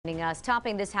joining us.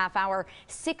 Topping this half hour,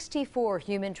 64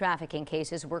 human trafficking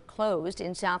cases were closed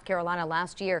in South Carolina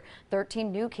last year.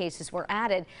 13 new cases were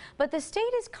added, but the state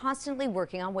is constantly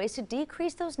working on ways to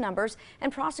decrease those numbers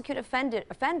and prosecute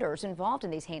offenders involved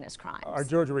in these heinous crimes. Our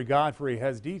Georgia Godfrey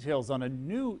has details on a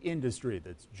new industry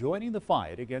that's joining the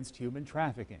fight against human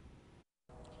trafficking.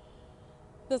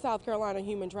 The South Carolina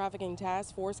Human Trafficking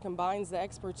Task Force combines the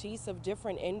expertise of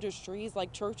different industries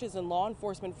like churches and law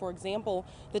enforcement. For example,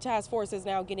 the task force is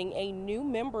now getting a new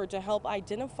member to help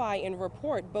identify and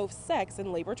report both sex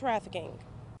and labor trafficking.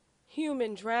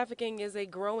 Human trafficking is a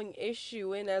growing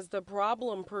issue, and as the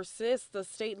problem persists, the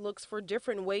state looks for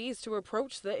different ways to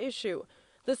approach the issue.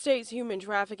 The state's Human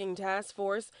Trafficking Task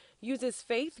Force uses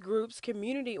faith groups,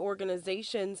 community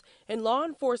organizations, and law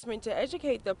enforcement to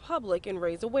educate the public and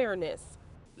raise awareness.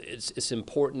 It's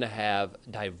important to have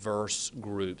diverse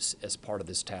groups as part of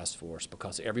this task force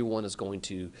because everyone is going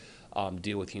to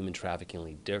deal with human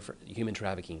trafficking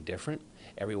different.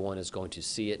 Everyone is going to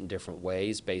see it in different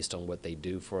ways based on what they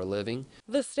do for a living.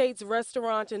 The state's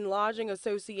Restaurant and Lodging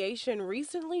Association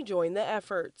recently joined the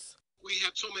efforts. We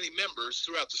have so many members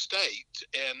throughout the state,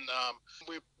 and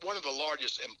we're one of the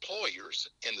largest employers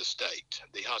in the state,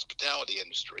 the hospitality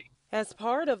industry. As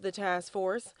part of the task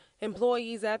force,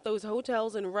 employees at those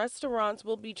hotels and restaurants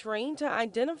will be trained to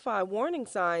identify warning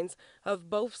signs of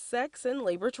both sex and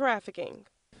labor trafficking.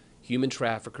 Human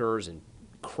traffickers and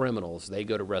criminals, they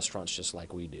go to restaurants just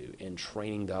like we do, and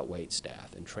training the wait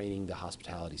staff and training the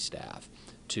hospitality staff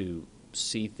to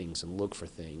see things and look for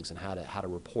things and how to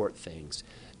report things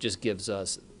just gives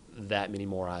us that many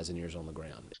more eyes and ears on the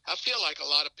ground. I feel like a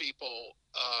lot of people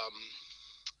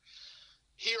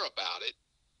hear about it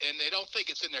and they don't think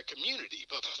it's in their community,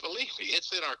 but believe me,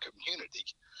 it's in our community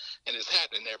and it's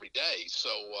happening every day. So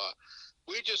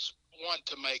we just want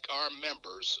to make our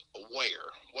members aware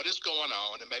what is going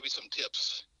on and maybe some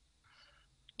tips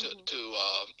to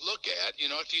look at. You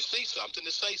know, if you see something,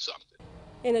 to say something.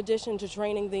 In addition to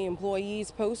training the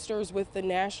employees, posters with the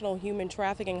National Human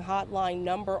Trafficking Hotline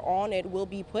number on it will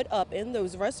be put up in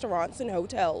those restaurants and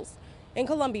hotels. In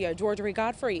Columbia, Georgia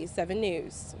Godfrey, 7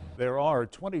 News. There are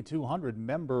 2,200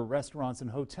 member restaurants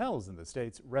and hotels in the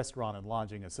state's Restaurant and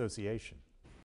Lodging Association.